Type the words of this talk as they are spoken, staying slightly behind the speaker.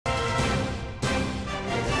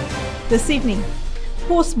This evening,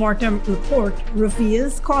 Post-Mortem report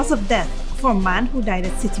reveals cause of death for man who died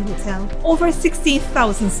at City Hotel. Over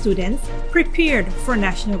 16,000 students prepared for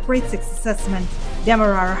National Grade 6 assessment.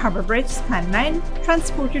 Demerara Harbour Bridge Span 9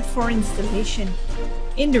 transported for installation.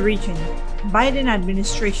 In the region, Biden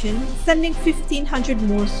administration sending 1,500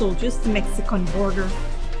 more soldiers to Mexican border.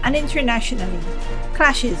 And internationally,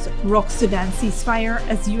 clashes rock Sudan ceasefire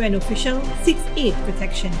as UN official seeks aid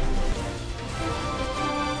protection.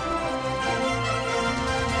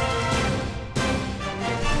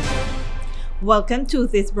 Welcome to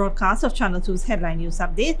this broadcast of Channel 2's Headline News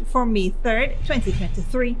Update for May 3rd,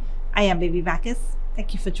 2023. I am Baby Bacchus.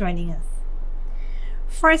 Thank you for joining us.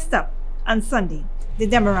 First up, on Sunday, the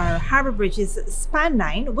Demerara Harbour Bridge's Span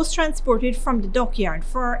 9 was transported from the dockyard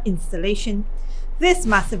for installation. This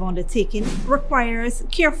massive undertaking requires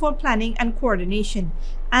careful planning and coordination,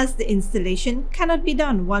 as the installation cannot be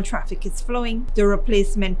done while traffic is flowing. The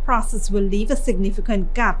replacement process will leave a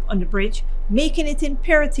significant gap on the bridge, making it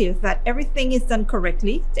imperative that everything is done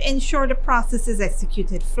correctly to ensure the process is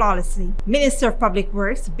executed flawlessly. Minister of Public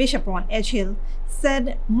Works Bishop Ron Edgehill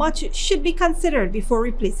said much should be considered before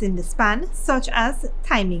replacing the span, such as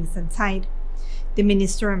timings and tide. The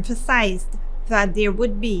minister emphasized that there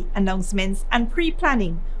would be announcements and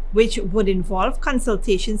pre-planning, which would involve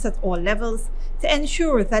consultations at all levels to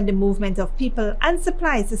ensure that the movement of people and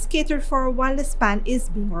supplies is catered for while the span is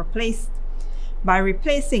being replaced. By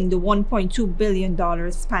replacing the $1.2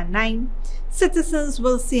 billion Span 9, citizens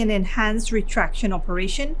will see an enhanced retraction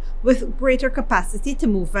operation with greater capacity to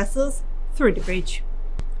move vessels through the bridge.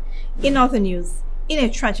 In other news, in a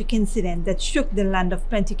tragic incident that shook the Land of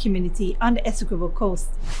Plenty community on the Essequibo coast,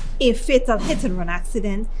 a fatal hit-and-run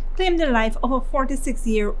accident claimed the life of a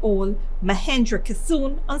 46-year-old Mahendra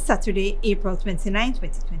Kasoon on Saturday, April 29,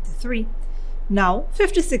 2023. Now,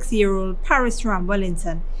 56-year-old Paris Ram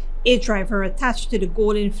Wellington, a driver attached to the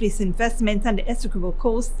Golden Fleece investment on the Essequibo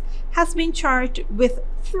coast, has been charged with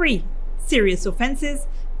 3 serious offenses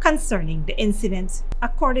concerning the incident.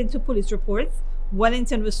 According to police reports,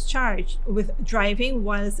 Wellington was charged with driving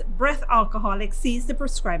whilst breath alcohol exceeds the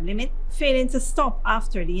prescribed limit, failing to stop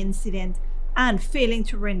after the incident, and failing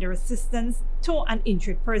to render assistance to an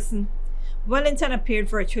injured person. Wellington appeared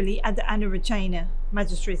virtually at the Anna Regina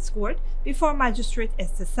Magistrates Court before Magistrate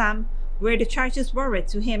Esther Sam, where the charges were read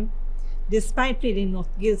to him. Despite pleading not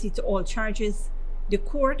guilty to all charges, the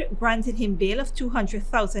court granted him bail of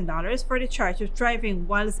 $200,000 for the charge of driving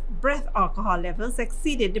whilst breath alcohol levels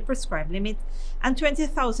exceeded the prescribed limit, and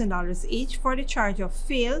 $20,000 each for the charge of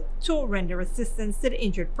fail to render assistance to the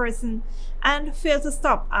injured person and fail to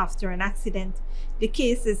stop after an accident. The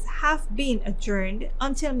cases have been adjourned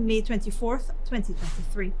until May 24th,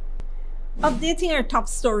 2023. Updating our top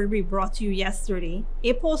story we brought to you yesterday,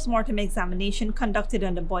 a post-mortem examination conducted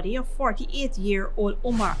on the body of 48-year-old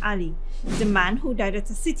Omar Ali, the man who died at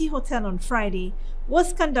a City Hotel on Friday,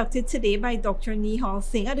 was conducted today by Dr. Nihal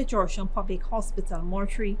Singh at the Georgetown Public Hospital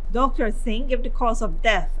mortuary. Dr. Singh gave the cause of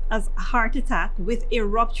death as a heart attack with a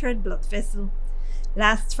ruptured blood vessel.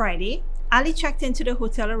 Last Friday, Ali checked into the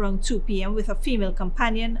hotel around 2 p.m. with a female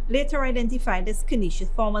companion, later identified as Kenesha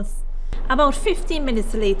Thomas. About 15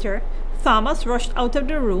 minutes later, Thomas rushed out of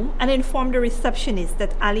the room and informed the receptionist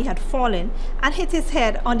that Ali had fallen and hit his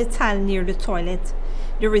head on the tile near the toilet.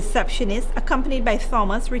 The receptionist, accompanied by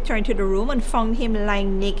Thomas, returned to the room and found him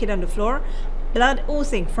lying naked on the floor, blood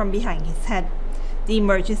oozing from behind his head. The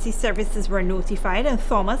emergency services were notified and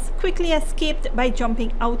Thomas quickly escaped by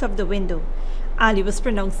jumping out of the window. Ali was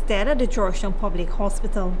pronounced dead at the Georgetown Public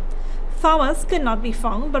Hospital. Thomas could not be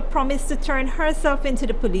found but promised to turn herself into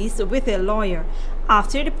the police with a lawyer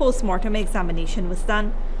after the post-mortem examination was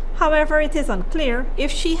done. However, it is unclear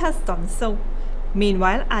if she has done so.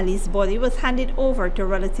 Meanwhile, Ali's body was handed over to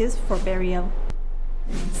relatives for burial.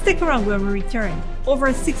 Stick around when we return.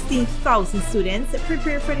 Over 16,000 students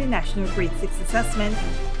prepare for the National Grade 6 assessment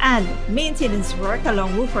and maintenance work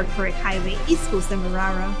along Rupert Creek Highway, East Coast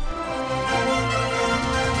Demerara.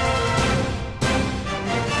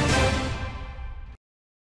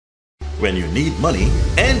 When you need money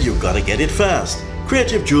and you gotta get it fast,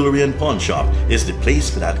 Creative Jewelry and Pawn Shop is the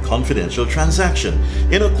place for that confidential transaction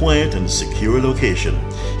in a quiet and secure location.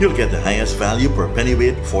 You'll get the highest value per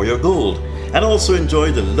pennyweight for your gold and also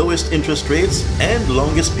enjoy the lowest interest rates and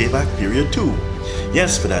longest payback period too.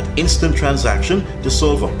 Yes, for that instant transaction to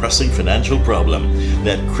solve a pressing financial problem.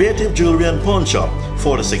 That Creative Jewelry and Pawn Shop,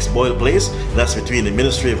 46 Boyle Place, that's between the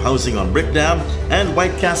Ministry of Housing on Brick Dam and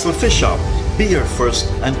White Castle Fish Shop. Be your first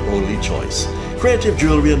and only choice. Creative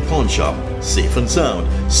Jewelry and Pawn Shop, safe and sound,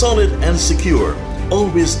 solid and secure,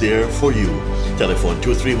 always there for you. Telephone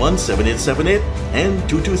 231-7878 and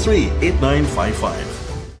 223-8955.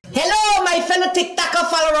 Hello, my fellow TikToker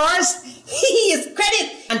followers. He is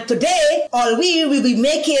Credit, and today all we will be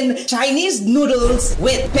making Chinese noodles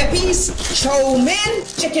with peppies, chow mein,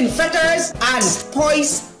 chicken fritters, and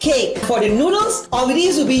spice cake. For the noodles, all of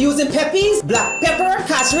these will be using peppies, black pepper,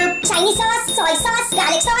 cashew, Chinese sauce, soy sauce,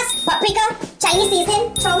 garlic sauce, paprika, Chinese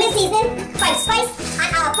seasoning, chow mein seasoning, white spice,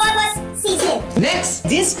 and all-purpose seasoning. Next,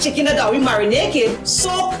 this chicken that we marinate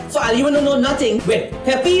soak for all you wanna know nothing with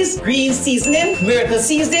peppies, green seasoning, miracle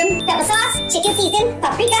seasoning, Pepper sauce, chicken seasoning,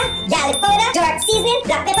 paprika, garlic powder, jerk seasoning,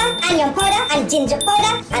 black pepper, onion powder, and ginger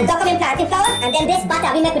powder, and document plantain flour, and then this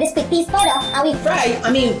butter we make with this quick piece powder, and we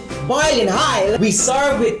boil in oil. We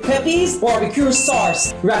serve with peppies, barbecue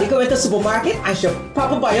sauce. Radhika went to the supermarket and she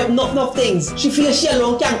papa buy up enough things. She feels she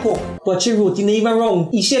alone can cook, but she routine even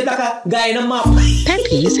wrong. She shaped like a guy in a map.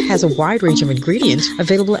 Peppies has a wide range of ingredients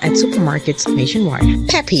available at supermarkets nationwide.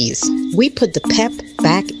 Peppies, we put the pep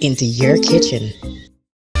back into your kitchen.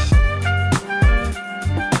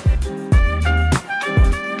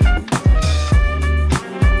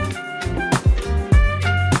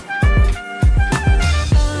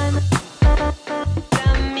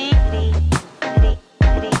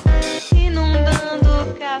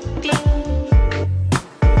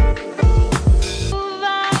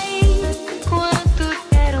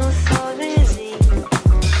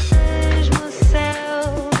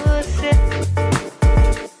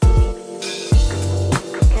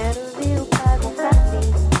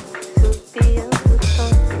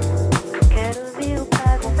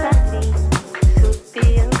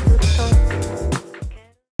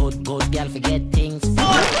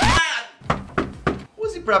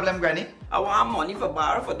 Problem, Granny? I want money for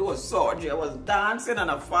borrow for those surgery. I was dancing and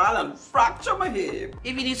I fall and fracture my hip.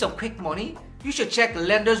 If you need some quick money, you should check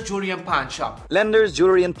Lender's Jewelry and Pawn Shop. Lender's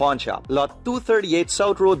Jewelry and Pawn Shop, lot 238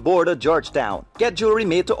 South Road Border, Georgetown. Get jewelry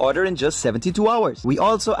made to order in just 72 hours. We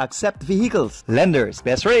also accept vehicles. Lender's,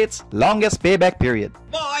 best rates, longest payback period.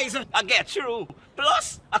 Boys, I get through.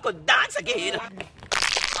 Plus, I could dance again.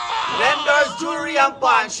 Lender's Jewelry and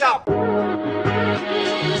Pawn Shop.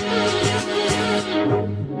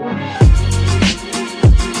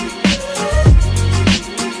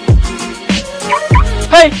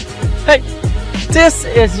 Hey, this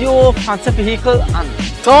is your fancy vehicle and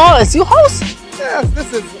that is your house? Yes,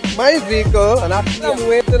 this is my vehicle and actually I'm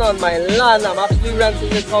waiting on my land. I'm actually renting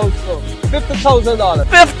this house for $50,000.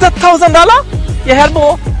 $50,000? You head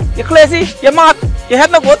more? You crazy? You mad? You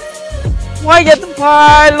head not good? Why you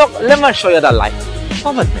buy? Look, let me show you the light.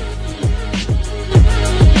 Come with me.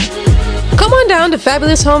 Come on down to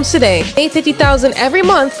Fabulous Homes today. Pay $50,000 every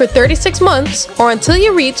month for 36 months or until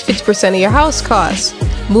you reach 50% of your house costs.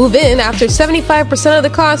 Move in after 75% of the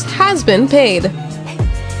cost has been paid.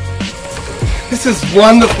 This is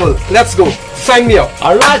wonderful. Let's go. Sign me up.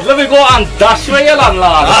 Alright, let me go and dash away your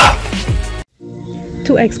landlord.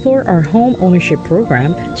 To explore our home ownership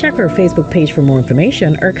program, check our Facebook page for more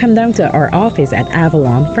information or come down to our office at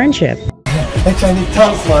Avalon Friendship. Hey, Chinese,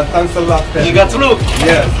 thanks, man. Thanks a lot. You got through?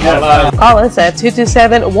 Yes. Call us at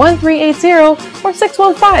 227-1380 or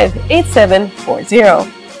 615-8740.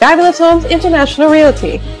 Fabulous Homes International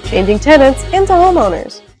Realty, changing tenants into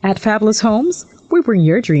homeowners. At Fabulous Homes, we bring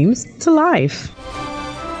your dreams to life.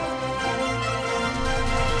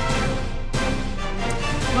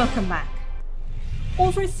 Welcome back.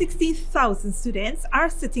 Over 60,000 students are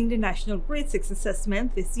sitting the National Grade 6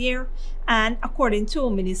 Assessment this year, and according to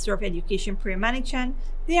Minister of Education Priya Manichan,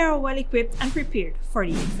 they are well equipped and prepared for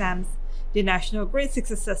the exams. The National Grade 6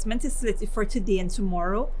 Assessment is slated for today and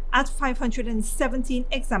tomorrow at 517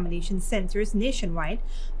 examination centers nationwide,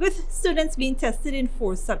 with students being tested in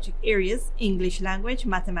 4 subject areas: English language,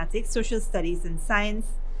 mathematics, social studies, and science.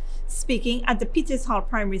 Speaking at the Peters Hall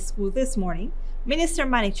Primary School this morning, Minister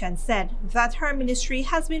Manichan said that her ministry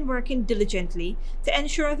has been working diligently to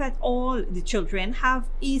ensure that all the children have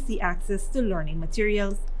easy access to learning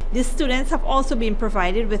materials. The students have also been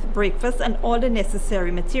provided with breakfast and all the necessary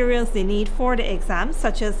materials they need for the exams,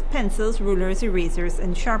 such as pencils, rulers, erasers,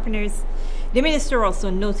 and sharpeners. The minister also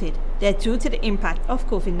noted that due to the impact of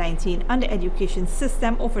COVID-19 on the education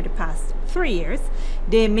system over the past 3 years,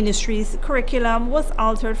 the ministry's curriculum was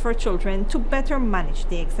altered for children to better manage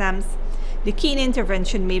the exams. The keen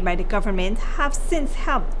intervention made by the government have since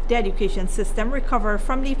helped the education system recover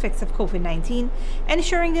from the effects of COVID-19,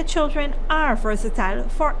 ensuring that children are versatile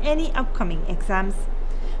for any upcoming exams.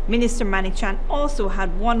 Minister Manichan also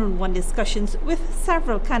had one-on-one discussions with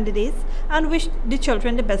several candidates and wished the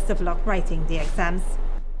children the best of luck writing the exams.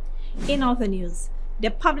 In other news, The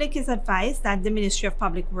public is advised that the Ministry of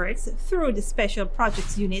Public Works, through the Special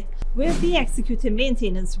Projects Unit, will be executing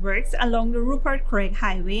maintenance works along the Rupert Craig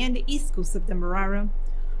Highway and the east coast of Demerara.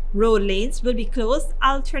 Road lanes will be closed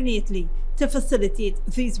alternately to facilitate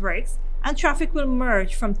these works, and traffic will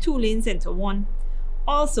merge from 2 lanes into 1.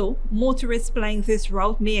 Also, motorists plying this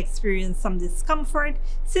route may experience some discomfort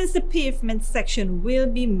since the pavement section will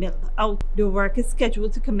be milled out. The work is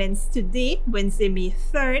scheduled to commence today, Wednesday, May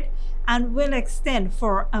 3rd, and will extend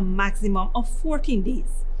for a maximum of 14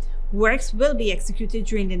 days. Works will be executed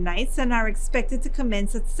during the nights and are expected to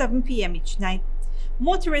commence at 7 p.m. each night.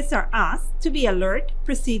 Motorists are asked to be alert,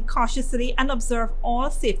 proceed cautiously, and observe all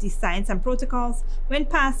safety signs and protocols when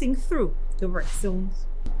passing through the work zones.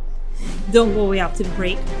 Don't go away after the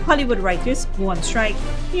break. Hollywood writers go on strike.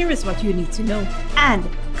 Here is what you need to know. And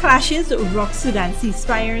clashes rock Sudan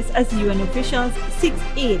ceasefires as UN officials seek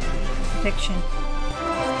aid and protection.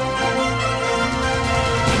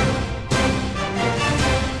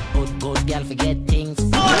 Good girl forget things.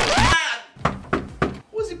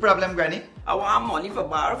 What's the problem, Granny? I want money for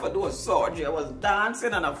borrow for doing surgery. I was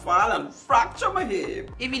dancing and I fall and fracture my hip.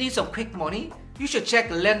 If you need some quick money, you should check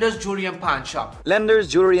Lender's Jewelry and Pawn Shop. Lender's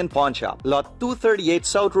Jewelry and Pawn Shop, Lot 238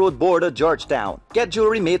 South Road Border, Georgetown. Get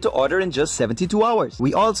jewelry made to order in just 72 hours.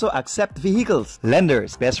 We also accept vehicles.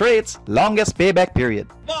 Lender's, best rates, longest payback period.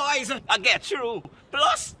 Boys, I get through.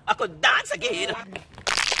 Plus, I could dance again.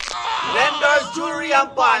 Lender's Jewelry and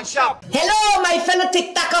Pawn Shop. Hello, my fellow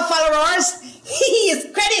TikToker followers. He is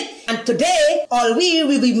Credit, and today all we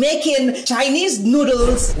will be making Chinese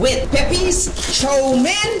noodles with peppies, chow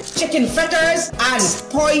mein, chicken fritters, and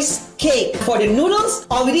spice cake. For the noodles,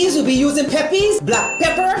 all of these will be using peppies, black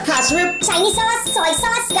pepper, cashew, Chinese sauce, soy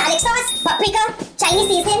sauce, garlic sauce, paprika, Chinese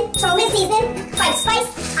seasoning, chow mein seasoning, white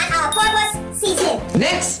spice, and all-purpose seasoning.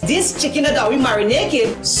 Next, this chicken that we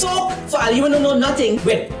marinated, soak for all you don't know nothing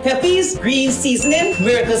with peppies, green seasoning,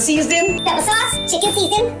 miracle seasoning, Pepper sauce, chicken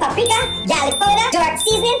seasoning, paprika, garlic powder, jerk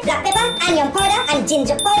seasoning, black pepper, onion powder, and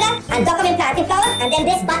ginger powder, and document planting flour, and then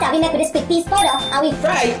this butter we make with this quick piece powder, and we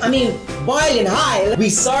boil in high. We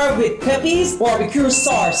serve with peppies, barbecue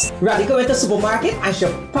sauce. Radical went to the supermarket and she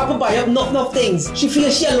proper buy up enough things. She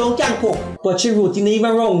feels she alone can cook, but she routine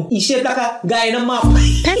even wrong. He shaped like a guy in a map.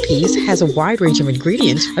 Peppies has a wide range of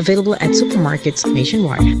ingredients available at supermarkets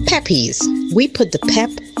nationwide. Peppies, we put the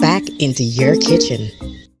pep back into your kitchen.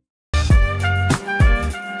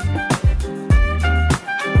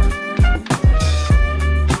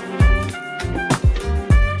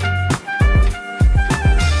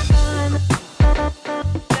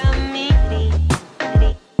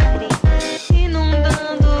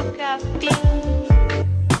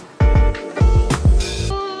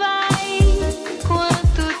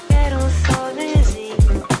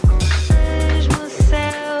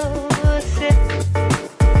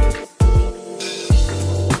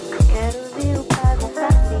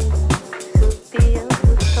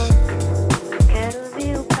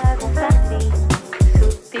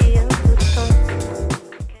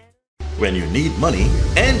 When you need money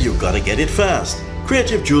and you gotta get it fast,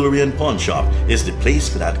 Creative Jewelry and Pawn Shop is the place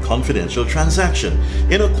for that confidential transaction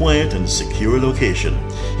in a quiet and secure location.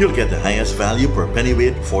 You'll get the highest value per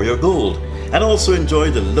pennyweight for your gold and also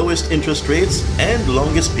enjoy the lowest interest rates and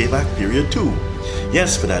longest payback period too.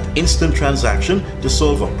 Yes, for that instant transaction to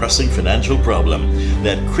solve a pressing financial problem.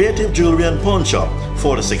 That Creative Jewelry and Pawn Shop,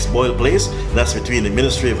 46 Boyle Place, that's between the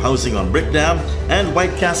Ministry of Housing on Brick Dam and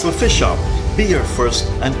White Castle Fish Shop, be your first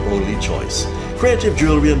and only choice. Creative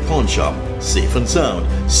Jewelry and Pawn Shop, safe and sound,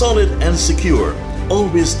 solid and secure,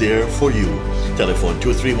 always there for you. Telephone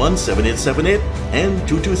 231-7878 and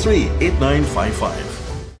 223-8955.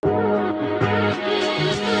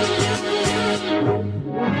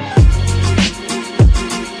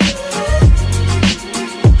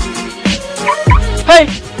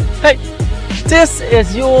 Hey, this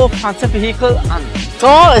is your fancy vehicle and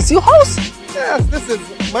that is your house? Yes, this is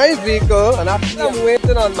my vehicle, and actually I'm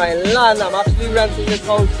waiting on my land. I'm actually renting this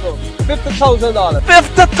house for $50,000.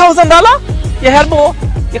 $50,000? You Harbour?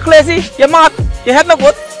 You crazy? You mad? You head no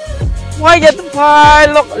good? Why you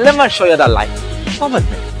look, let me show you that light. Come with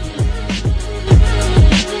me.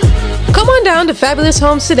 Come on down to Fabulous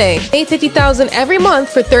Homes today. Pay $50,000 every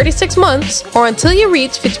month for 36 months or until you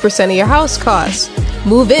reach 50% of your house costs.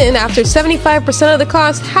 Move in after 75% of the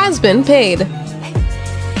cost has been paid.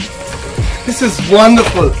 This is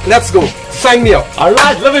wonderful. Let's go. Sign me up.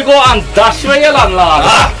 Alright, let me go and dash you your landlord.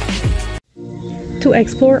 To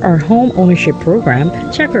explore our home ownership program,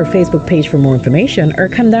 check our Facebook page for more information or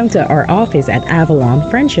come down to our office at Avalon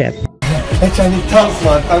Friendship. Hey, Chinese, thanks,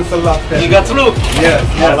 man. Thanks a lot. You got through?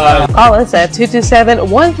 Yes. Call us at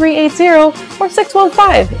 227-1380 or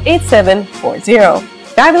 615-8740.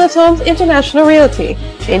 Fabulous Homes International Realty,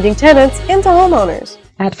 changing tenants into homeowners.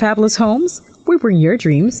 At Fabulous Homes, we bring your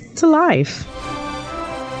dreams to life.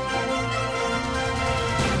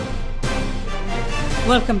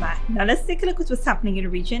 Welcome back. Now let's take a look at what's happening in the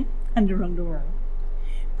region and around the world.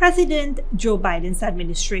 President Joe Biden's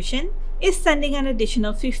administration is sending an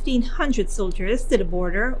additional 1,500 soldiers to the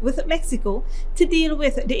border with Mexico to deal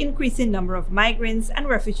with the increasing number of migrants and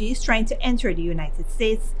refugees trying to enter the United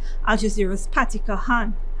States. Al Jazeera's Patty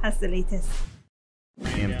Kahan has the latest.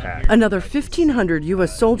 Another 1,500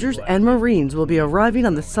 U.S. soldiers and Marines will be arriving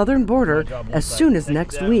on the southern border as soon as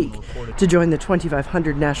next week to join the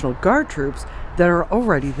 2,500 National Guard troops that are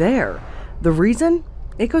already there. The reason?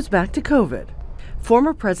 It goes back to COVID.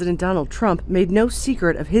 Former President Donald Trump made no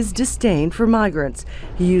secret of his disdain for migrants.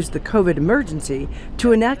 He used the COVID emergency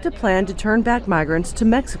to enact a plan to turn back migrants to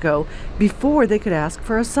Mexico before they could ask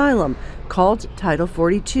for asylum, called Title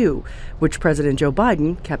 42, which President Joe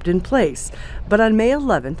Biden kept in place. But on May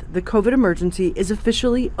 11th, the COVID emergency is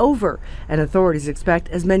officially over, and authorities expect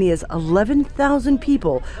as many as 11,000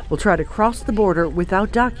 people will try to cross the border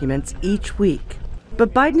without documents each week.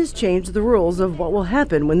 But Biden has changed the rules of what will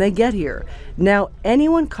happen when they get here. Now,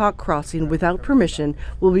 anyone caught crossing without permission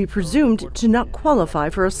will be presumed to not qualify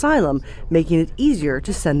for asylum, making it easier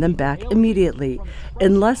to send them back immediately,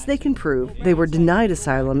 unless they can prove they were denied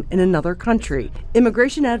asylum in another country.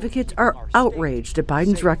 Immigration advocates are outraged at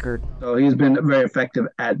Biden's record. So he's been very effective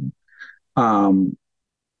at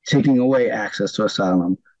taking away access to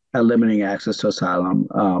asylum, at limiting access to asylum,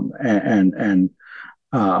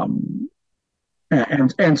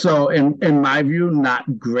 and so, in my view,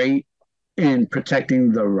 not great in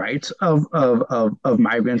protecting the rights of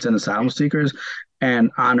migrants and asylum seekers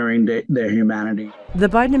and honoring their humanity. The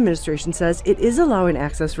Biden administration says it is allowing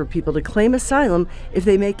access for people to claim asylum if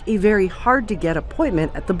they make a very hard-to-get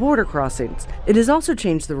appointment at the border crossings. It has also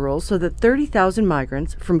changed the rules so that 30,000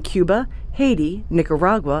 migrants from Cuba, Haiti,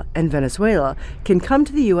 Nicaragua, and Venezuela can come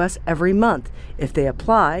to the U.S. every month if they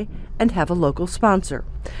apply and have a local sponsor.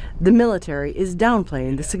 The military is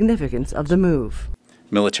downplaying the significance of the move.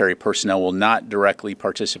 Military personnel will not directly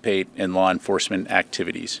participate in law enforcement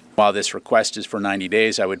activities. While this request is for 90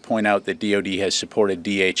 days, I would point out that DoD has supported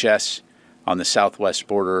DHS on the southwest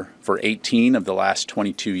border for 18 of the last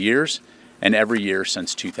 22 years and every year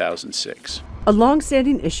since 2006. A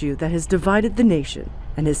long-standing issue that has divided the nation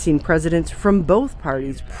and has seen presidents from both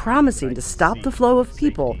parties promising to stop the flow of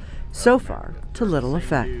people, so far to little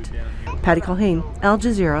effect. Patty Culhane, Al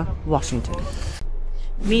Jazeera, Washington.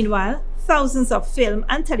 Meanwhile, thousands of film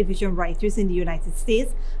and television writers in the United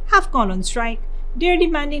States have gone on strike. They're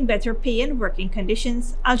demanding better pay and working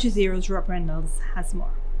conditions. Al Jazeera's Rob Reynolds has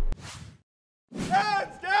more.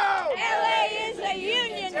 Hands down! LA is a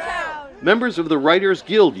union town! Members of the Writers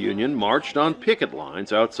Guild Union marched on picket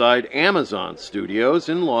lines outside Amazon Studios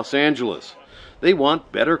in Los Angeles. They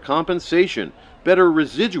want better compensation, better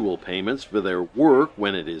residual payments for their work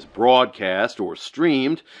when it is broadcast or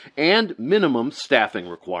streamed, and minimum staffing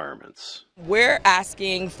requirements. We're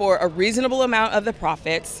asking for a reasonable amount of the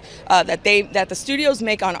profits that the studios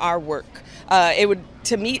make on our work.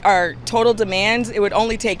 To meet our total demands, it would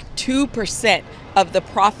only take 2% of the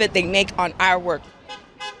profit they make on our work.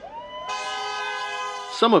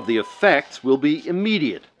 Some of the effects will be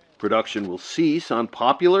immediate. Production will cease on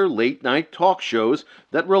popular late-night talk shows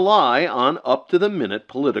that rely on up-to-the-minute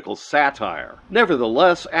political satire.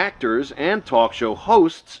 Nevertheless, actors and talk show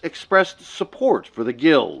hosts expressed support for the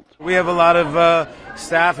Guild. We have a lot of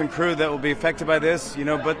staff and crew that will be affected by this,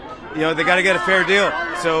 but they got to get a fair deal.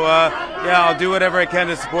 So, I'll do whatever I can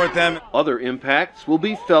to support them. Other impacts will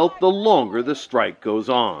be felt the longer the strike goes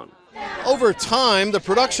on. Over time, the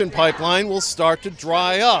production pipeline will start to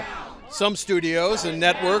dry up. Some studios and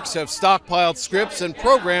networks have stockpiled scripts and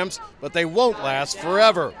programs, but they won't last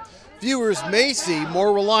forever. Viewers may see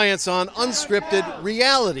more reliance on unscripted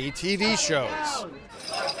reality TV shows.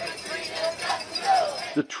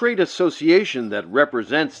 The trade association that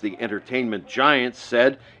represents the entertainment giants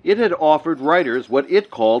said it had offered writers what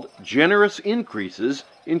it called generous increases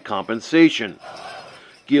in compensation.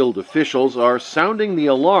 Guild officials are sounding the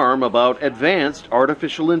alarm about advanced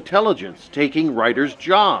artificial intelligence taking writers'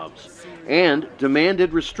 jobs and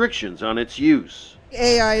demanded restrictions on its use.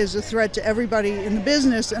 AI is a threat to everybody in the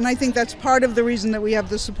business, and I think that's part of the reason that we have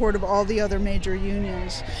the support of all the other major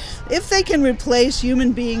unions. If they can replace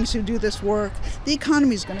human beings who do this work, the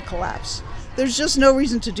economy is going to collapse. There's just no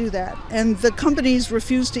reason to do that, and the companies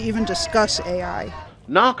refuse to even discuss AI.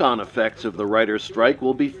 Knock-on effects of the writers' strike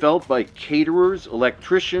will be felt by caterers,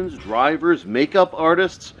 electricians, drivers, makeup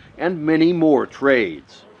artists, and many more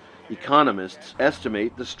trades. Economists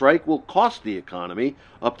estimate the strike will cost the economy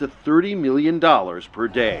up to $30 million per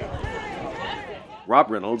day.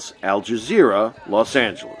 Rob Reynolds, Al Jazeera, Los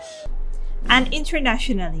Angeles. And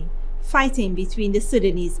internationally, fighting between the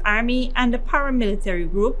Sudanese army and the paramilitary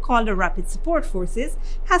group called the Rapid Support Forces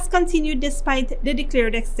has continued despite the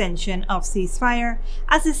declared extension of ceasefire,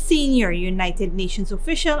 as a senior United Nations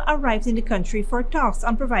official arrived in the country for talks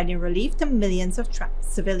on providing relief to millions of trapped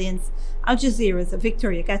civilians. Al Jazeera's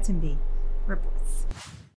Victoria Gatenby reports.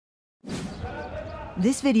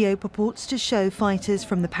 This video purports to show fighters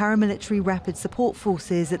from the paramilitary Rapid Support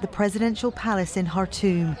Forces at the presidential palace in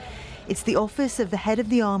Khartoum. It's the office of the head of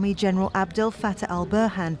the army, General Abdel Fattah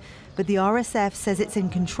al-Burhan, but the RSF says it's in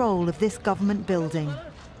control of this government building.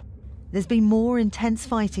 There's been more intense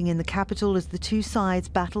fighting in the capital as the two sides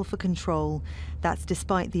battle for control. That's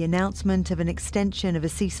despite the announcement of an extension of a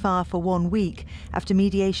ceasefire for 1 week after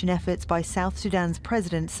mediation efforts by South Sudan's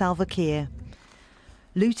President Salva Kiir.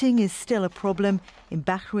 Looting is still a problem. In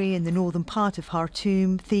Bahri, in the northern part of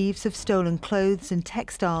Khartoum, thieves have stolen clothes and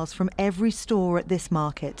textiles from every store at this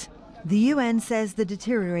market. The UN says the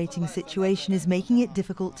deteriorating situation is making it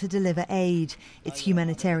difficult to deliver aid. Its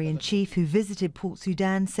humanitarian chief, who visited Port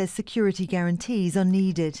Sudan, says security guarantees are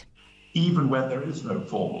needed. Even when there is no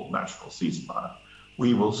formal national ceasefire,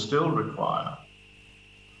 we will still require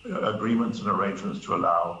agreements and arrangements to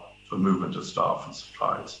allow for movement of staff and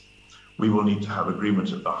supplies. We will need to have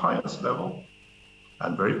agreement at the highest level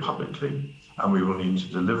and very publicly, and we will need to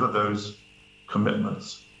deliver those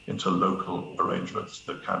commitments into local arrangements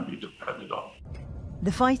that can be depended on.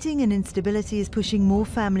 The fighting and instability is pushing more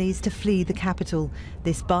families to flee the capital.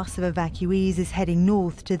 This bus of evacuees is heading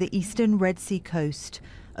north to the eastern Red Sea coast.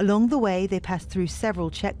 Along the way, they pass through several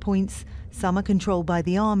checkpoints. Some are controlled by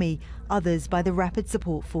the army, others by the Rapid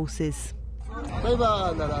Support Forces.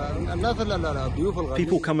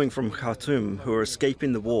 People coming from Khartoum who are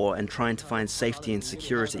escaping the war and trying to find safety and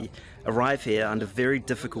security arrive here under very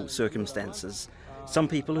difficult circumstances. Some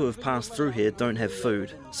people who have passed through here don't have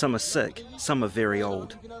food. Some are sick, some are very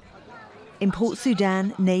old. In Port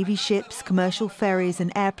Sudan, Navy ships, commercial ferries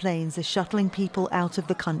and airplanes are shuttling people out of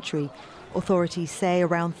the country. Authorities say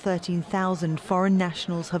around 13,000 foreign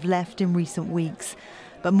nationals have left in recent weeks.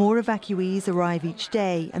 But more evacuees arrive each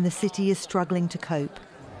day and the city is struggling to cope.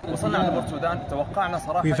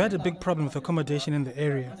 We've had a big problem with accommodation in the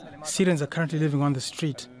area. Syrians are currently living on the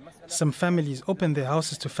street. Some families open their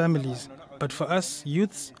houses to families. But for us,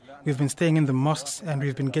 youths, we've been staying in the mosques and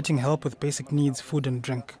we've been getting help with basic needs, food and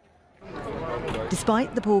drink.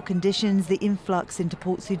 Despite the poor conditions, the influx into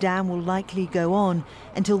Port Sudan will likely go on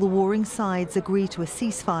until the warring sides agree to a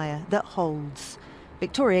ceasefire that holds.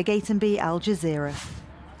 Victoria Gatenby, Al Jazeera.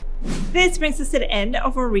 This brings us to the end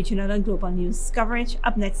of our regional and global news coverage.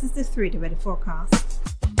 Up next is the 3-day weather forecast.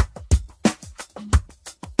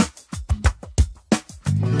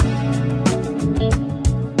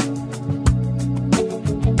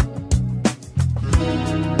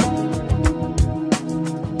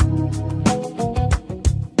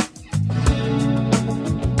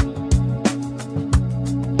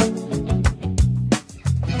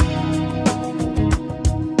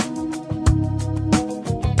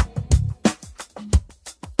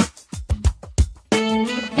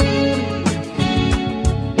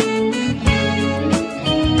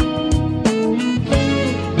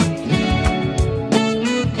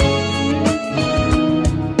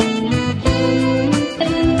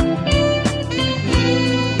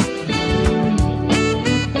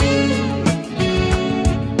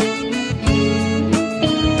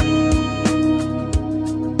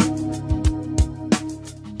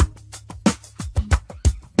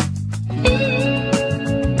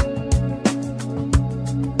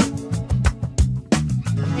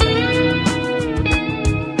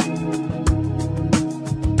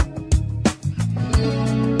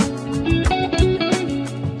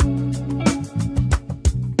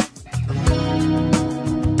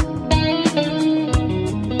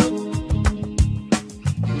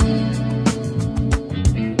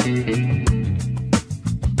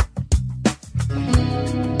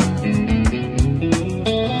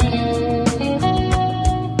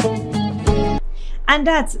 And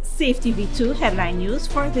that's Safe TV2 headline news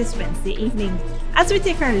for this Wednesday evening. As we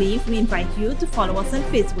take our leave, we invite you to follow us on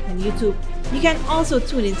Facebook and YouTube. You can also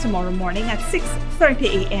tune in tomorrow morning at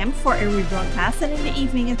 6:30 a.m. for a rebroadcast and in the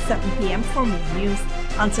evening at 7 p.m. for more news.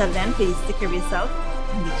 Until then, please take care of yourself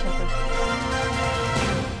and each other.